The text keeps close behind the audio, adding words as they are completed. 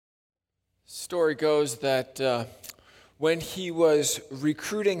Story goes that when he was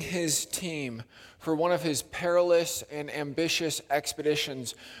recruiting his team for one of his perilous and ambitious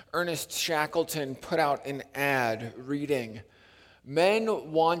expeditions, Ernest Shackleton put out an ad reading,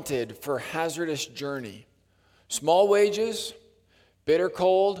 "Men wanted for hazardous journey, small wages, bitter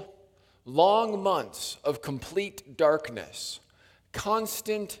cold, long months of complete darkness,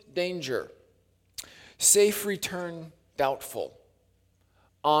 constant danger, safe return doubtful,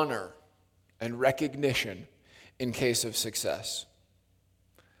 honor and recognition in case of success."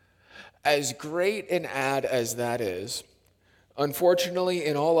 As great an ad as that is, unfortunately,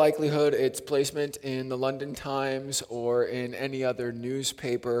 in all likelihood, its placement in the London Times or in any other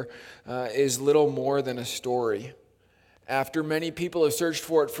newspaper is little more than a story. After many people have searched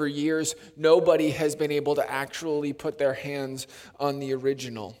for it for years, nobody has been able to actually put their hands on the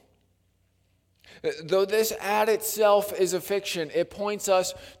original. Though this ad itself is a fiction, it points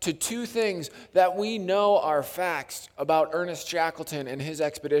us to two things that we know are facts about Ernest Shackleton and his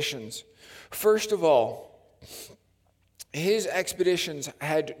expeditions. First of all, his expeditions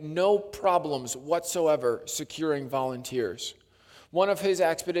had no problems whatsoever securing volunteers. One of his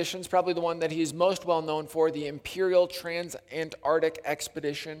expeditions, probably the one that he is most well known for, the Imperial Trans-Antarctic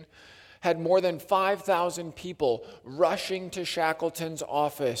Expedition, had more than 5,000 people rushing to Shackleton's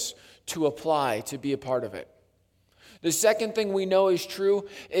office to apply to be a part of it. The second thing we know is true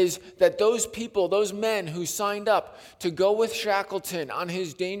is that those people, those men who signed up to go with Shackleton on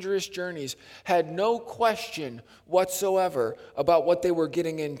his dangerous journeys had no question whatsoever about what they were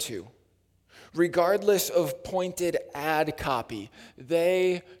getting into. Regardless of pointed ad copy,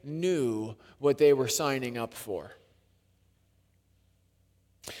 they knew what they were signing up for.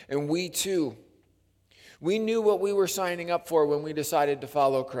 And we too, we knew what we were signing up for when we decided to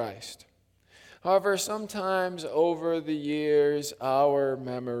follow Christ. However, sometimes over the years, our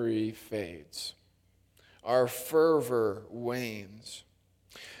memory fades. Our fervor wanes.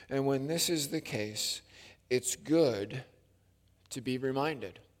 And when this is the case, it's good to be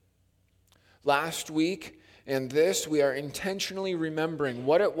reminded. Last week and this, we are intentionally remembering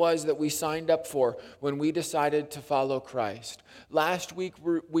what it was that we signed up for when we decided to follow Christ. Last week,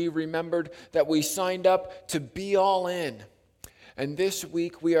 we remembered that we signed up to be all in. And this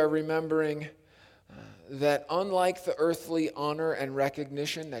week, we are remembering that unlike the earthly honor and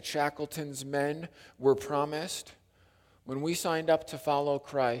recognition that Shackleton's men were promised, when we signed up to follow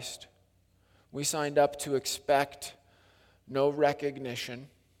Christ, we signed up to expect no recognition.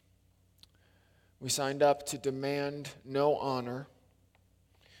 We signed up to demand no honor.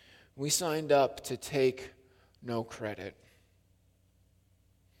 We signed up to take no credit.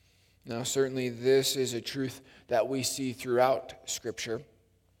 Now, certainly this is a truth that we see throughout Scripture.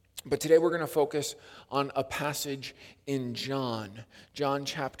 But today we're going to focus on a passage in John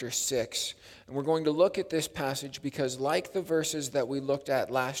chapter 6. And we're going to look at this passage because, like the verses that we looked at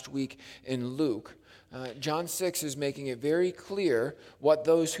last week in Luke, John 6 is making it very clear what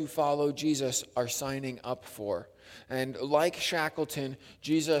those who follow Jesus are signing up for. And like Shackleton,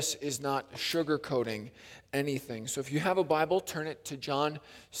 Jesus is not sugarcoating anything. So if you have a Bible, turn it to John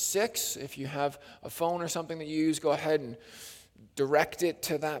 6. If you have a phone or something that you use, go ahead and direct it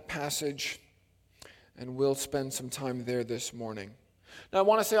to that passage. And we'll spend some time there this morning. Now, I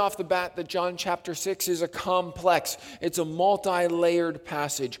want to say off the bat that John chapter 6 is a complex, it's a multi-layered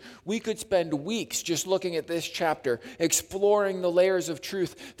passage. We could spend weeks just looking at this chapter, exploring the layers of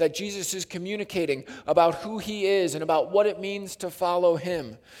truth that Jesus is communicating about who he is and about what it means to follow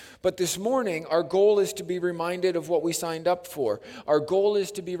him. But this morning, our goal is to be reminded of what we signed up for. Our goal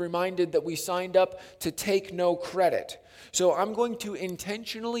is to be reminded that we signed up to take no credit. So I'm going to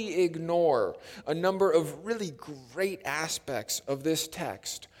intentionally ignore a number of really great aspects of this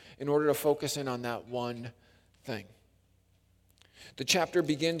text in order to focus in on that one thing. The chapter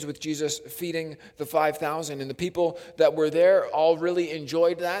begins with Jesus feeding the 5,000, and the people that were there all really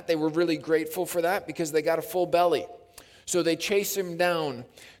enjoyed that. They were really grateful for that because they got a full belly. So they chase him down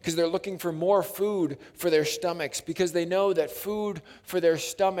because they're looking for more food for their stomachs, because they know that food for their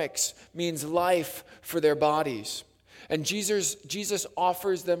stomachs means life for their bodies. And Jesus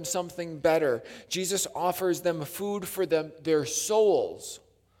offers them something better. Jesus offers them food for their souls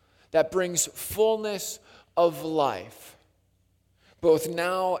that brings fullness of life, both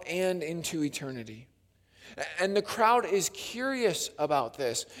now and into eternity. And the crowd is curious about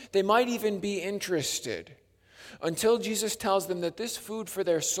this. They might even be interested until Jesus tells them that this food for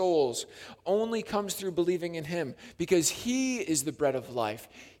their souls only comes through believing in him, because he is the bread of life.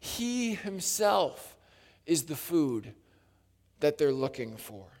 He himself is the food that they're looking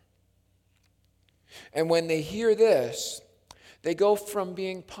for. And when they hear this, They go from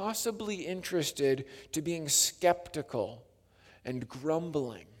being possibly interested to being skeptical and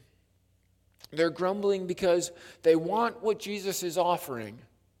grumbling. They're grumbling because they want what Jesus is offering,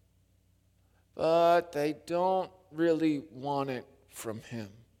 but they don't really want it from him.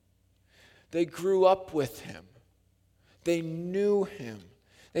 They grew up with him. They knew him.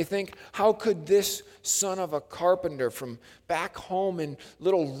 They think, how could this son of a carpenter from back home in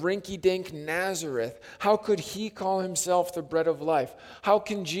little rinky-dink Nazareth, how could he call himself the bread of life? How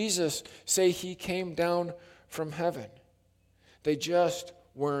can Jesus say he came down from heaven? They just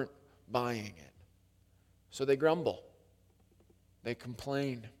weren't buying it. So they grumble. They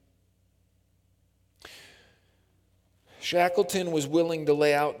complain. Shackleton was willing to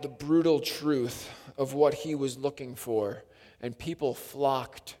lay out the brutal truth of what he was looking for, and people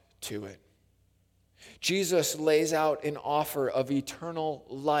flocked to it. Jesus lays out an offer of eternal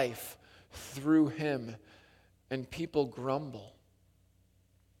life through him, and people grumble.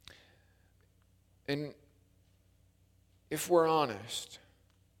 And if we're honest,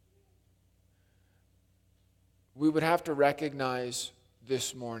 we would have to recognize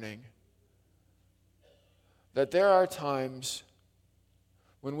this morning that there are times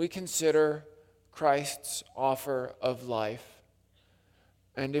when we consider Christ's offer of life,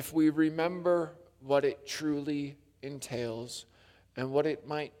 and if we remember what it truly entails and what it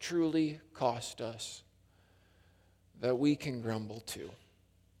might truly cost us, that we can grumble too.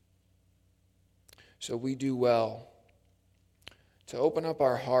 So we do well to open up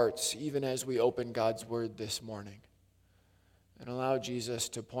our hearts even as we open God's word this morning, and allow Jesus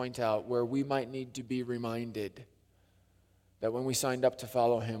to point out where we might need to be reminded that when we signed up to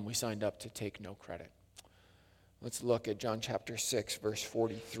follow him, we signed up to take no credit. Let's look at John chapter 6, verse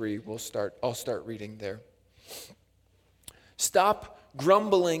 43. I'll start reading there. "Stop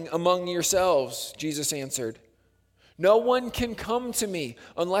grumbling among yourselves," Jesus answered. "No one can come to me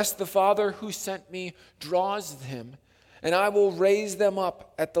unless the Father who sent me draws him, and I will raise them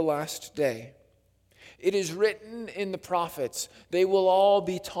up at the last day. It is written in the prophets, they will all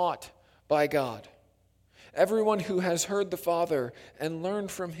be taught by God. Everyone who has heard the Father and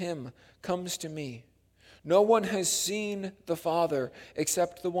learned from him comes to me. No one has seen the Father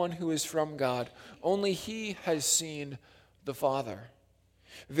except the one who is from God. Only he has seen the Father.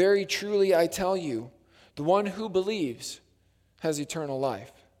 Very truly I tell you, the one who believes has eternal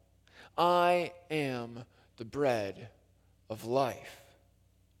life. I am the bread of life.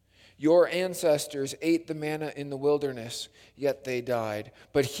 Your ancestors ate the manna in the wilderness, yet they died.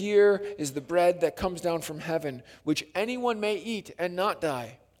 But here is the bread that comes down from heaven, which anyone may eat and not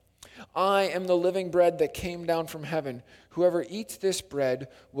die. I am the living bread that came down from heaven. Whoever eats this bread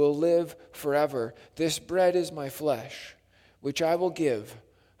will live forever. This bread is my flesh, which I will give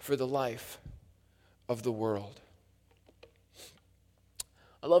for the life of the world."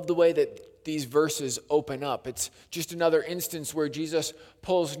 I love the way that these verses open up. It's just another instance where Jesus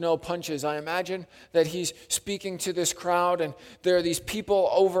pulls no punches. I imagine that he's speaking to this crowd, and there are these people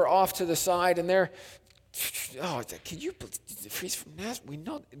over off to the side, and they're, can you believe he's from Nazareth? We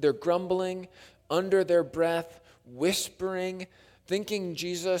know they're grumbling under their breath, whispering, thinking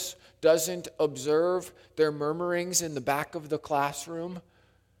Jesus doesn't observe their murmurings in the back of the classroom.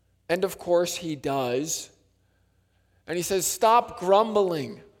 And of course he does. And he says, "Stop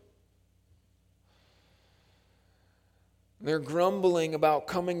grumbling." They're grumbling about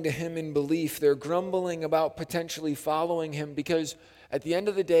coming to him in belief. They're grumbling about potentially following him because at the end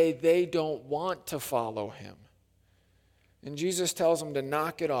of the day, they don't want to follow him. And Jesus tells them to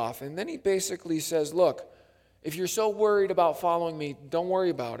knock it off. And then he basically says, look, if you're so worried about following me, don't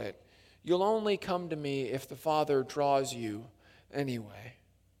worry about it. You'll only come to me if the Father draws you anyway.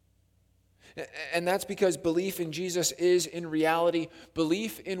 And that's because belief in Jesus is, in reality,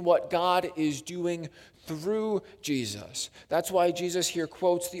 belief in what God is doing through Jesus. That's why Jesus here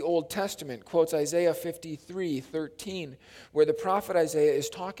quotes the Old Testament, quotes Isaiah 53:13, where the prophet Isaiah is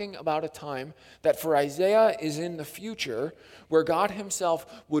talking about a time that for Isaiah is in the future, where God himself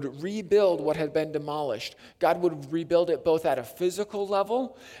would rebuild what had been demolished. God would rebuild it both at a physical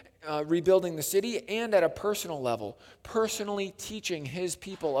level, rebuilding the city, and at a personal level, personally teaching his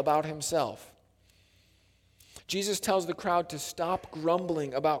people about himself. Jesus tells the crowd to stop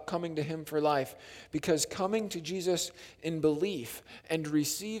grumbling about coming to him for life, because coming to Jesus in belief and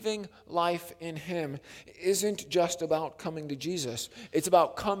receiving life in him isn't just about coming to Jesus. It's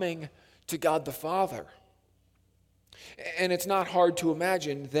about coming to God the Father. And it's not hard to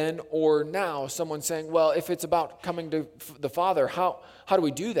imagine then or now someone saying, well, if it's about coming to the Father, how do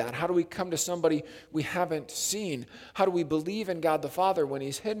we do that? How do we come to somebody we haven't seen? How do we believe in God the Father when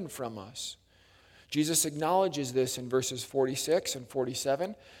he's hidden from us? Jesus acknowledges this in verses 46 and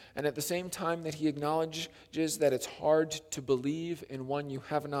 47, and at the same time that he acknowledges that it's hard to believe in one you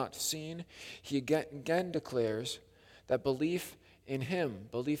have not seen, he again declares that belief in him,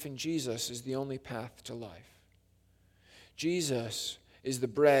 belief in Jesus, is the only path to life. Jesus is the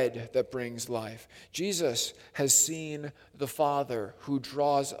bread that brings life. Jesus has seen the Father who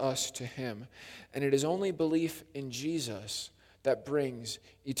draws us to him, and it is only belief in Jesus that brings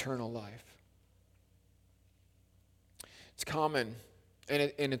eternal life. It's common,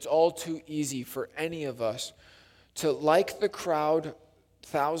 and it's all too easy for any of us to, like the crowd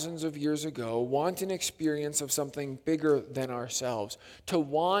thousands of years ago, want an experience of something bigger than ourselves, to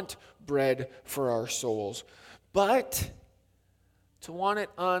want bread for our souls, but to want it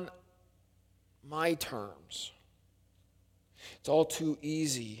on my terms. It's all too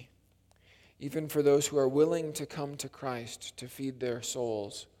easy, even for those who are willing to come to Christ to feed their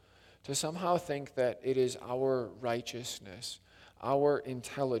souls, to somehow think that it is our righteousness, our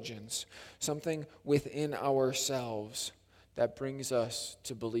intelligence, something within ourselves that brings us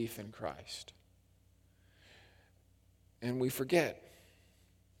to belief in Christ. And we forget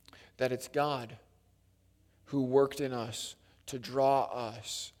that it's God who worked in us to draw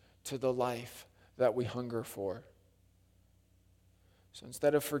us to the life that we hunger for. So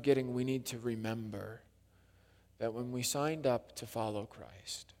instead of forgetting, we need to remember that when we signed up to follow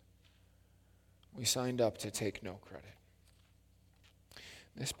Christ, we signed up to take no credit.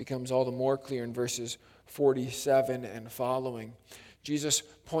 This becomes all the more clear in verses 47 and following. Jesus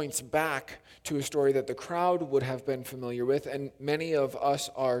points back to a story that the crowd would have been familiar with, and many of us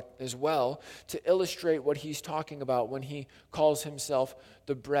are as well, to illustrate what he's talking about when he calls himself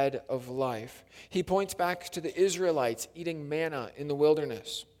the bread of life. He points back to the Israelites eating manna in the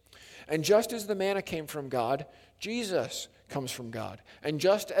wilderness. And just as the manna came from God, Jesus comes from God. And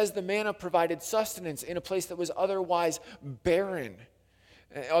just as the manna provided sustenance in a place that was otherwise barren,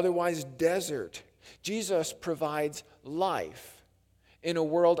 otherwise desert, Jesus provides life in a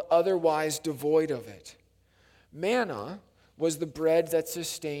world otherwise devoid of it. Manna was the bread that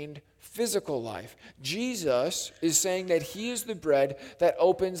sustained physical life. Jesus is saying that he is the bread that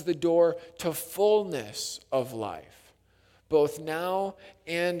opens the door to fullness of life, both now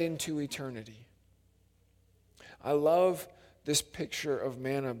and into eternity. I love this picture of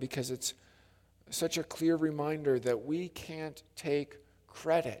manna because it's such a clear reminder that we can't take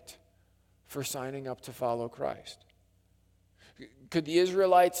credit for signing up to follow Christ. Could the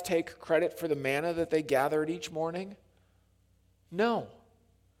Israelites take credit for the manna that they gathered each morning? No.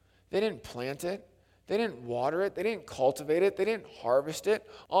 They didn't plant it. They didn't water it. They didn't cultivate it. They didn't harvest it.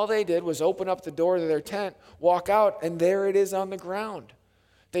 All they did was open up the door to their tent, walk out, and there it is on the ground.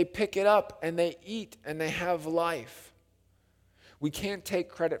 They pick it up and they eat and they have life. We can't take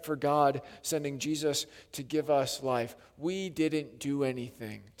credit for God sending Jesus to give us life. We didn't do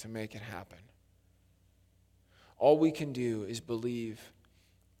anything to make it happen. All we can do is believe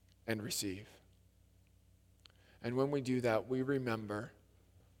and receive. And when we do that, we remember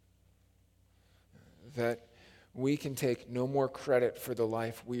that we can take no more credit for the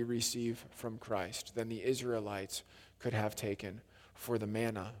life we receive from Christ than the Israelites could have taken for the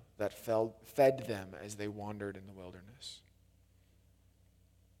manna that fed them as they wandered in the wilderness.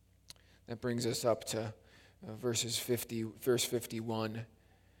 That brings us up to verse 51.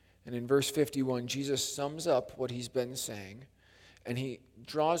 And in verse 51, Jesus sums up what he's been saying, and he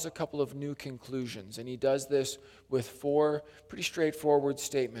draws a couple of new conclusions. And he does this with 4 pretty straightforward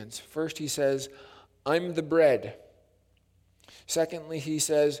statements. First, he says, I'm the bread. Secondly, he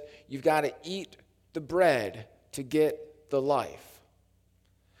says, you've got to eat the bread to get the life.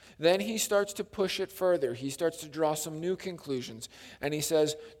 Then he starts to push it further. He starts to draw some new conclusions. And he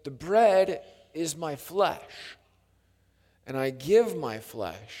says, the bread is my flesh, and I give my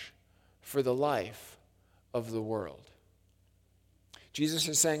flesh for the life of the world. Jesus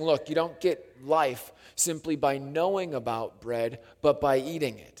is saying, look, you don't get life simply by knowing about bread, but by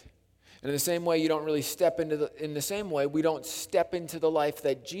eating it. And in the same way, we don't step into the life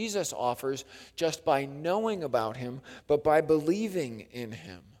that Jesus offers just by knowing about him, but by believing in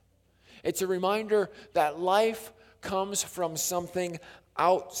him. It's a reminder that life comes from something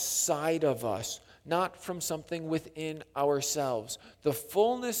outside of us, not from something within ourselves. The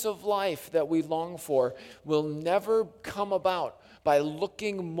fullness of life that we long for will never come about by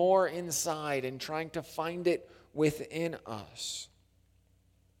looking more inside and trying to find it within us.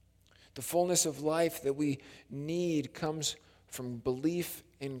 The fullness of life that we need comes from belief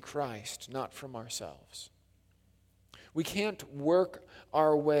in Christ, not from ourselves. We can't work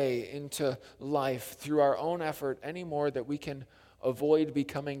our way into life through our own effort any more than we can avoid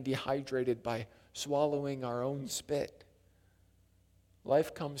becoming dehydrated by swallowing our own spit.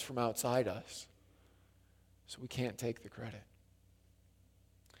 Life comes from outside us, so we can't take the credit.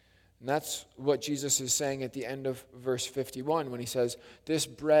 And that's what Jesus is saying at the end of verse 51 when he says, "This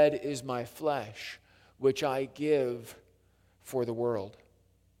bread is my flesh, which I give for the world."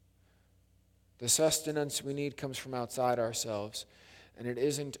 The sustenance we need comes from outside ourselves, and it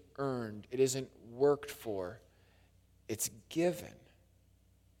isn't earned, it isn't worked for, it's given.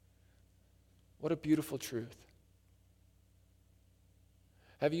 What a beautiful truth.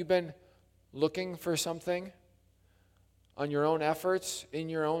 Have you been looking for something on your own efforts, in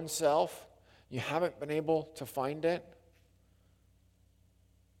your own self? You haven't been able to find it?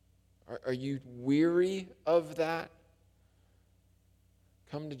 Are you weary of that?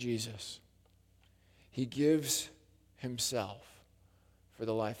 Come to Jesus. He gives himself for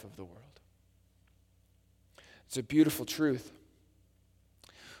the life of the world. It's a beautiful truth.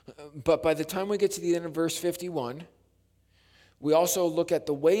 But by the time we get to the end of verse 51, we also look at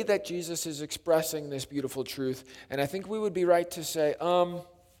the way that Jesus is expressing this beautiful truth, and I think we would be right to say,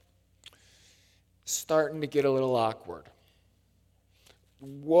 starting to get a little awkward.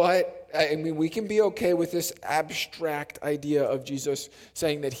 We can be okay with this abstract idea of Jesus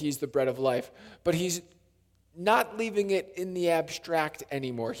saying that he's the bread of life, but he's not leaving it in the abstract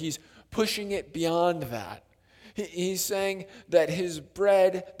anymore. He's pushing it beyond that. He's saying that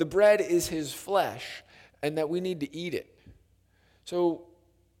the bread is his flesh, and that we need to eat it. So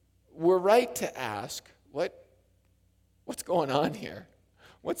we're right to ask, what's going on here?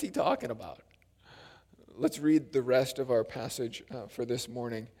 What's he talking about? Let's read the rest of our passage for this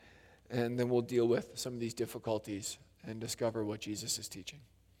morning, and then we'll deal with some of these difficulties and discover what Jesus is teaching.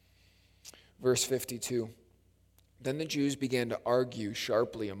 Verse 52. Then the Jews began to argue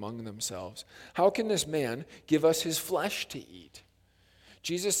sharply among themselves. "How can this man give us his flesh to eat?"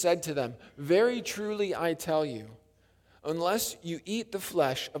 Jesus said to them, "Very truly I tell you, unless you eat the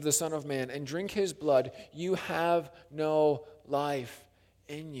flesh of the Son of Man and drink his blood, you have no life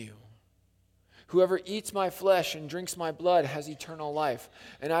in you. Whoever eats my flesh and drinks my blood has eternal life,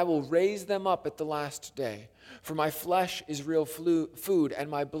 and I will raise them up at the last day. For my flesh is real food, and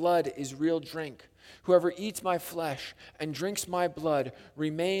my blood is real drink. Whoever eats my flesh and drinks my blood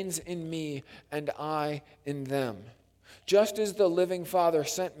remains in me, and I in them. Just as the living Father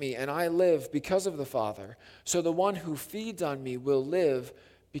sent me, and I live because of the Father, so the one who feeds on me will live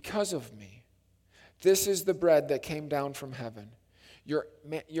because of me. This is the bread that came down from heaven.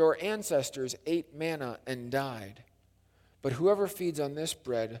 Your ancestors ate manna and died, but whoever feeds on this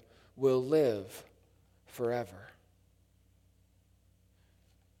bread will live forever."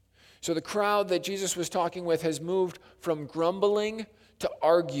 So the crowd that Jesus was talking with has moved from grumbling to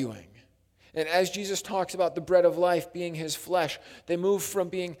arguing. And as Jesus talks about the bread of life being his flesh, they move from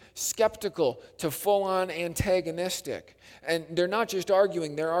being skeptical to full-on antagonistic. And they're not just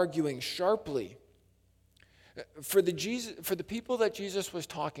arguing, they're arguing sharply. For the people that Jesus was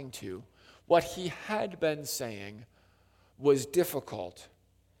talking to, what he had been saying was difficult.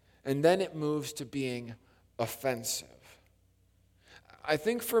 And then it moves to being offensive. I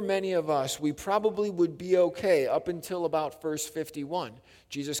think for many of us, we probably would be okay up until about verse 51.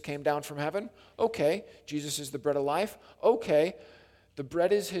 Jesus came down from heaven. Okay. Jesus is the bread of life. Okay. The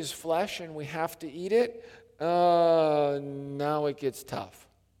bread is his flesh and we have to eat it. Now it gets tough.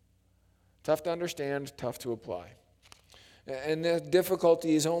 Tough to understand, tough to apply. And the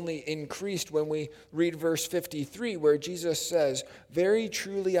difficulty is only increased when we read verse 53, where Jesus says, "Very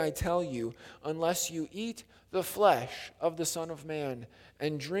truly I tell you, unless you eat the flesh of the Son of Man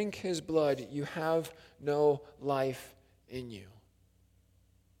and drink his blood, you have no life in you."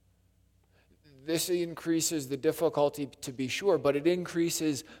 This increases the difficulty, to be sure, but it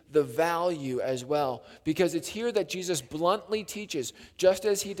increases the value as well. Because it's here that Jesus bluntly teaches, just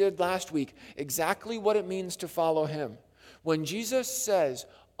as he did last week, exactly what it means to follow him. When Jesus says,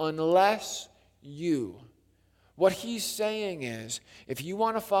 "unless you," what he's saying is, if you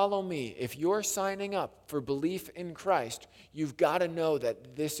want to follow me, if you're signing up for belief in Christ, you've got to know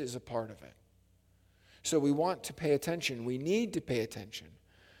that this is a part of it. So we want to pay attention. We need to pay attention.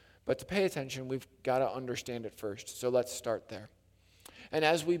 But to pay attention, we've got to understand it first. So let's start there. And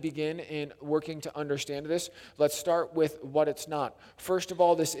as we begin in working to understand this, let's start with what it's not. First of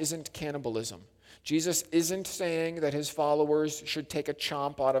all, this isn't cannibalism. Jesus isn't saying that his followers should take a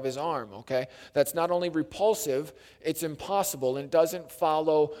chomp out of his arm, okay? That's not only repulsive, it's impossible, and it doesn't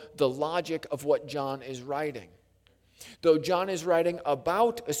follow the logic of what John is writing. Though John is writing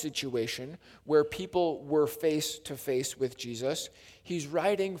about a situation where people were face to face with Jesus, he's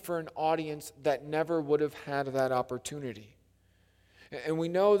writing for an audience that never would have had that opportunity. And we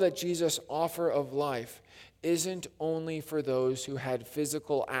know that Jesus' offer of life isn't only for those who had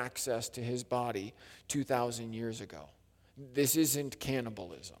physical access to his body 2,000 years ago. This isn't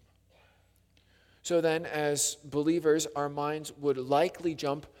cannibalism. So then, as believers, our minds would likely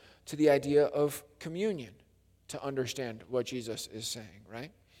jump to the idea of communion to understand what Jesus is saying,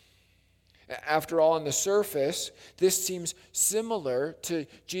 right? After all, on the surface, this seems similar to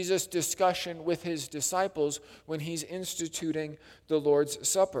Jesus' discussion with his disciples when he's instituting the Lord's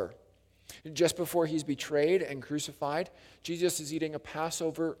Supper. Just before he's betrayed and crucified, Jesus is eating a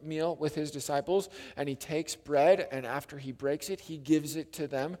Passover meal with his disciples, and he takes bread, and after he breaks it, he gives it to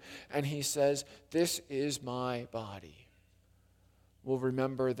them, and he says, "This is my body." We'll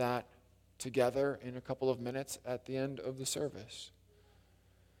remember that together in a couple of minutes at the end of the service.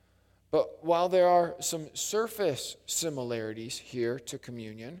 But while there are some surface similarities here to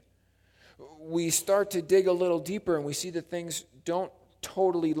communion, we start to dig a little deeper and we see that things don't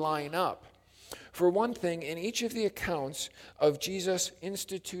totally line up. For one thing, in each of the accounts of Jesus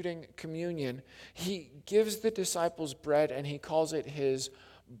instituting communion, he gives the disciples bread and he calls it his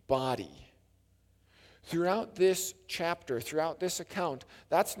body. Throughout this chapter, throughout this account,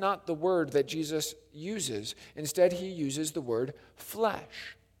 that's not the word that Jesus uses. Instead, he uses the word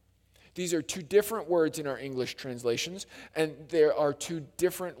flesh. These are two different words in our English translations, and there are two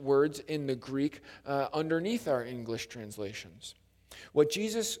different words in the Greek underneath our English translations. What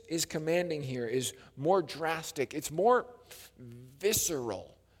Jesus is commanding here is more drastic. It's more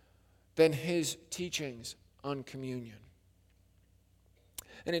visceral than his teachings on communion.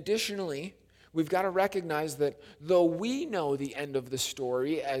 And additionally, we've got to recognize that though we know the end of the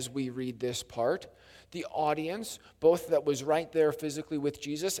story as we read this part, the audience, both that was right there physically with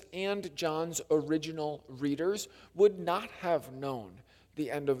Jesus and John's original readers, would not have known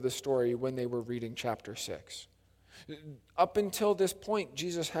the end of the story when they were reading chapter 6. Up until this point,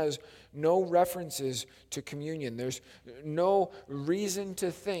 Jesus has no references to communion. There's no reason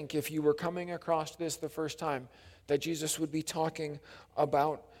to think, if you were coming across this the first time, that Jesus would be talking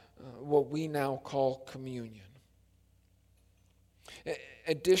about what we now call communion.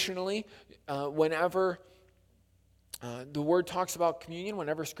 Additionally, whenever the word talks about communion,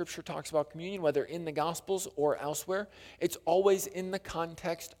 whenever Scripture talks about communion, whether in the Gospels or elsewhere, it's always in the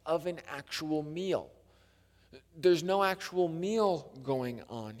context of an actual meal. There's no actual meal going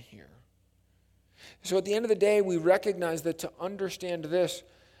on here. So at the end of the day, we recognize that to understand this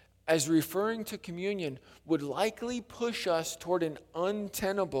as referring to communion would likely push us toward an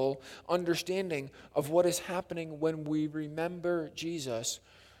untenable understanding of what is happening when we remember Jesus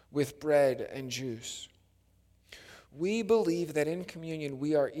with bread and juice. We believe that in communion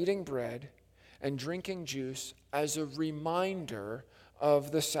we are eating bread and drinking juice as a reminder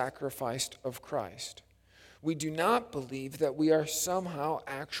of the sacrifice of Christ. We do not believe that we are somehow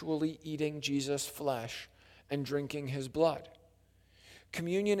actually eating Jesus' flesh and drinking his blood.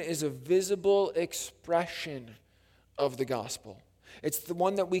 Communion is a visible expression of the gospel. It's the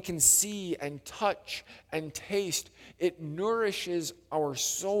one that we can see and touch and taste. It nourishes our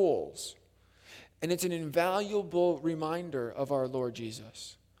souls. And it's an invaluable reminder of our Lord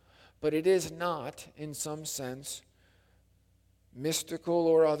Jesus. But it is not, in some sense, mystical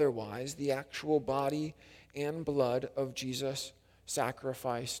or otherwise, the actual body and blood of Jesus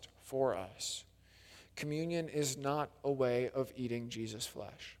sacrificed for us. Communion is not a way of eating Jesus'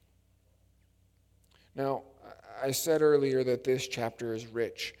 flesh. Now, I said earlier that this chapter is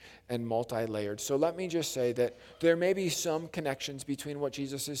rich and multi-layered. So let me just say that there may be some connections between what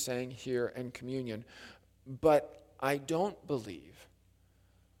Jesus is saying here and communion, but I don't believe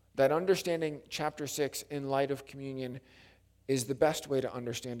that understanding chapter 6 in light of communion is the best way to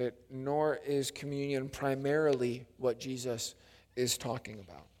understand it, nor is communion primarily what Jesus is talking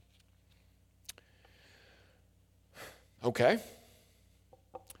about. Okay.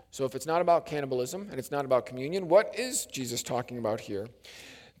 So if it's not about cannibalism and it's not about communion, what is Jesus talking about here?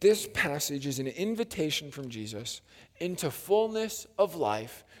 This passage is an invitation from Jesus into fullness of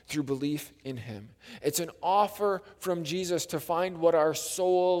life through belief in him. It's an offer from Jesus to find what our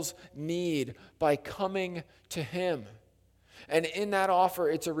souls need by coming to him. And in that offer,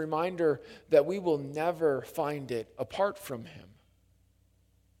 it's a reminder that we will never find it apart from him.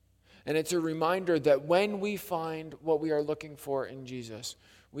 And it's a reminder that when we find what we are looking for in Jesus,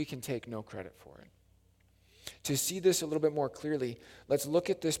 we can take no credit for it. To see this a little bit more clearly, let's look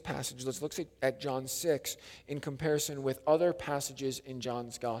at this passage. Let's look at John 6 in comparison with other passages in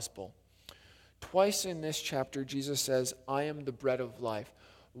John's gospel. Twice in this chapter, Jesus says, "I am the bread of life."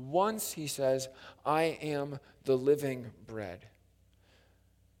 Once he says, "I am the living bread."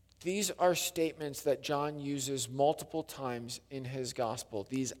 These are statements that John uses multiple times in his gospel,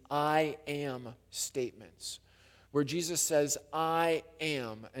 these I am statements, where Jesus says, I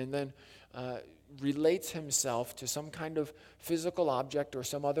am, and then relates himself to some kind of physical object or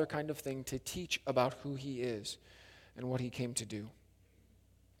some other kind of thing to teach about who he is and what he came to do.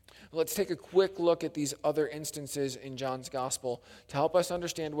 Let's take a quick look at these other instances in John's gospel to help us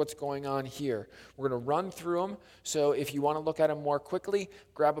understand what's going on here. We're going to run through them, so if you want to look at them more quickly,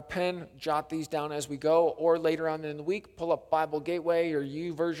 grab a pen, jot these down as we go, or later on in the week, pull up Bible Gateway or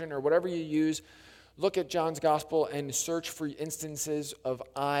YouVersion or whatever you use, look at John's gospel and search for instances of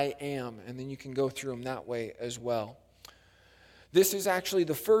I am, and then you can go through them that way as well. This is actually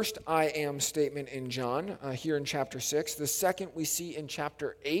the first I am statement in John, here in chapter 6. The second we see in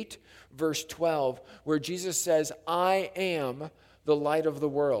chapter 8, verse 12, where Jesus says, I am the light of the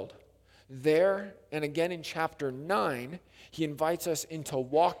world. There, and again in chapter 9, he invites us into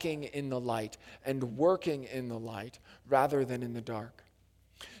walking in the light and working in the light rather than in the dark.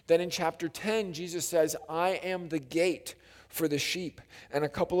 Then in chapter 10, Jesus says, I am the gate for the sheep. And a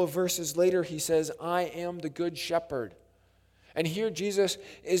couple of verses later, he says, I am the good shepherd. And here Jesus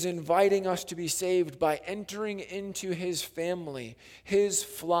is inviting us to be saved by entering into his family, his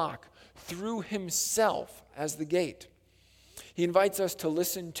flock, through himself as the gate. He invites us to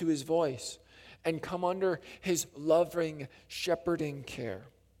listen to his voice and come under his loving, shepherding care.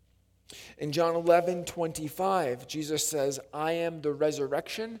 In John 11:25, Jesus says, I am the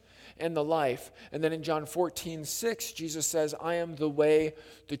resurrection and the life. And then in John 14:6, Jesus says, I am the way,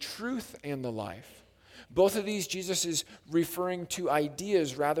 the truth, and the life. Both of these, Jesus is referring to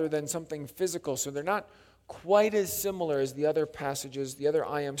ideas rather than something physical. So they're not quite as similar as the other passages, the other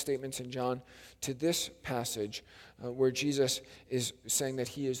I am statements in John, to this passage where Jesus is saying that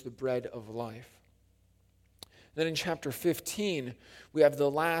he is the bread of life. Then in chapter 15, we have the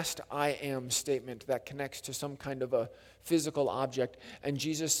last I am statement that connects to some kind of a physical object. And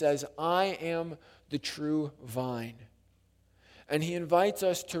Jesus says, I am the true vine. And he invites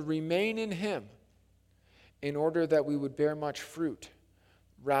us to remain in him in order that we would bear much fruit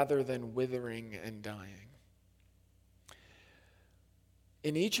rather than withering and dying.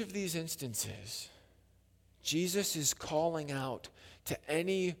 In each of these instances, Jesus is calling out to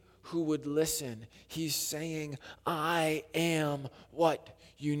any who would listen. He's saying, I am what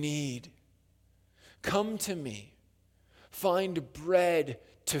you need. Come to me. Find bread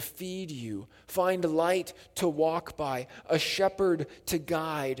to feed you. Find light to walk by, a shepherd to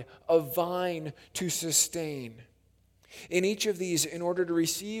guide, a vine to sustain. In each of these, in order to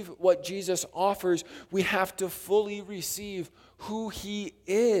receive what Jesus offers, we have to fully receive who he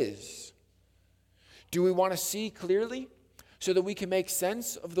is. Do we want to see clearly so that we can make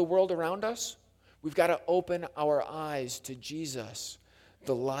sense of the world around us? We've got to open our eyes to Jesus,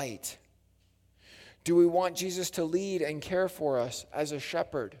 the light. Do we want Jesus to lead and care for us as a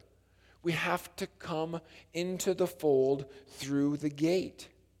shepherd? We have to come into the fold through the gate.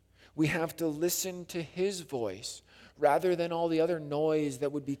 We have to listen to his voice rather than all the other noise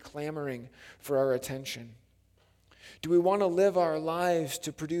that would be clamoring for our attention. Do we want to live our lives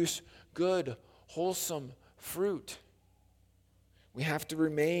to produce good, wholesome fruit? We have to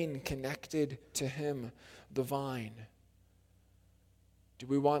remain connected to him, the vine. Do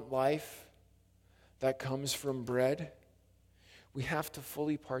we want life that comes from bread? We have to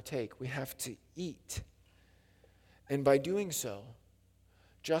fully partake. We have to eat. And by doing so,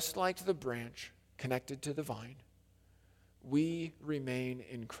 just like the branch connected to the vine, we remain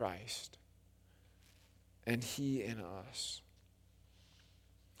in Christ and he in us.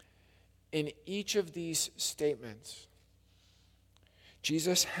 In each of these statements,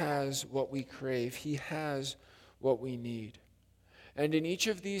 Jesus has what we crave. He has what we need. And in each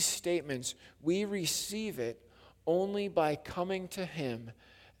of these statements, we receive it only by coming to him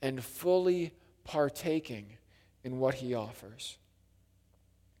and fully partaking in what he offers.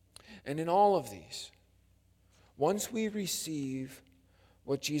 And in all of these, once we receive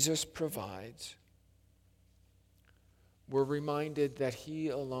what Jesus provides, we're reminded that he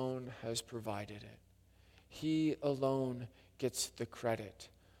alone has provided it. He alone gets the credit,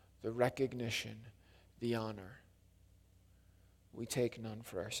 the recognition, the honor. We take none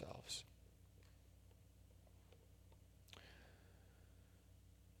for ourselves.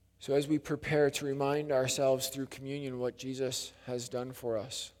 So as we prepare to remind ourselves through communion what Jesus has done for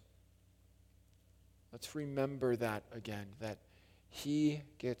us, let's remember that again, that he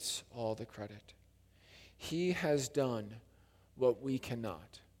gets all the credit. He has done what we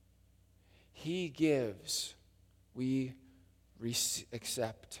cannot. He gives, we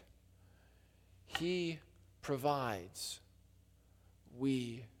accept. He provides,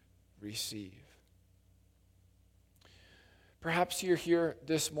 we receive. Perhaps you're here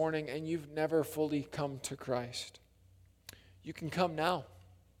this morning and you've never fully come to Christ. You can come now.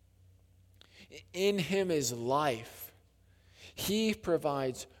 In him is life. He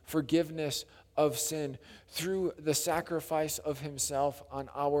provides forgiveness of sin through the sacrifice of himself on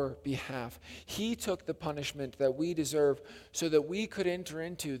our behalf. He took the punishment that we deserve so that we could enter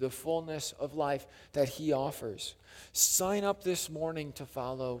into the fullness of life that he offers. Sign up this morning to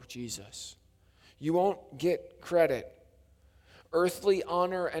follow Jesus. You won't get credit. Earthly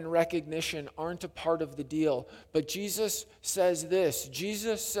honor and recognition aren't a part of the deal. But Jesus says this.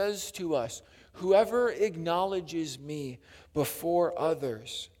 Jesus says to us, whoever acknowledges me before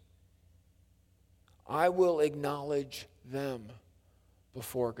others, I will acknowledge them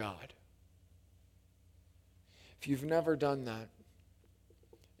before God. If you've never done that,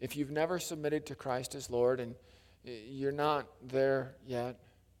 if you've never submitted to Christ as Lord and you're not there yet,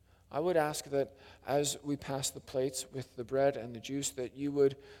 I would ask that as we pass the plates with the bread and the juice, that you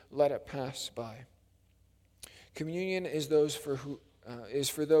would let it pass by. Communion is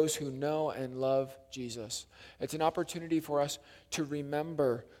for those who know and love Jesus. It's an opportunity for us to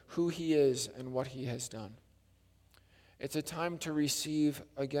remember who he is and what he has done. It's a time to receive,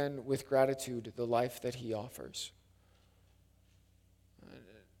 again, with gratitude, the life that he offers.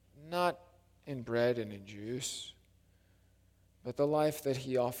 Not in bread and in juice, but the life that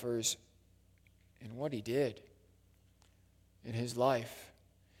he offers in what he did, in his life,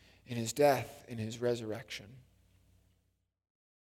 in his death, in his resurrection.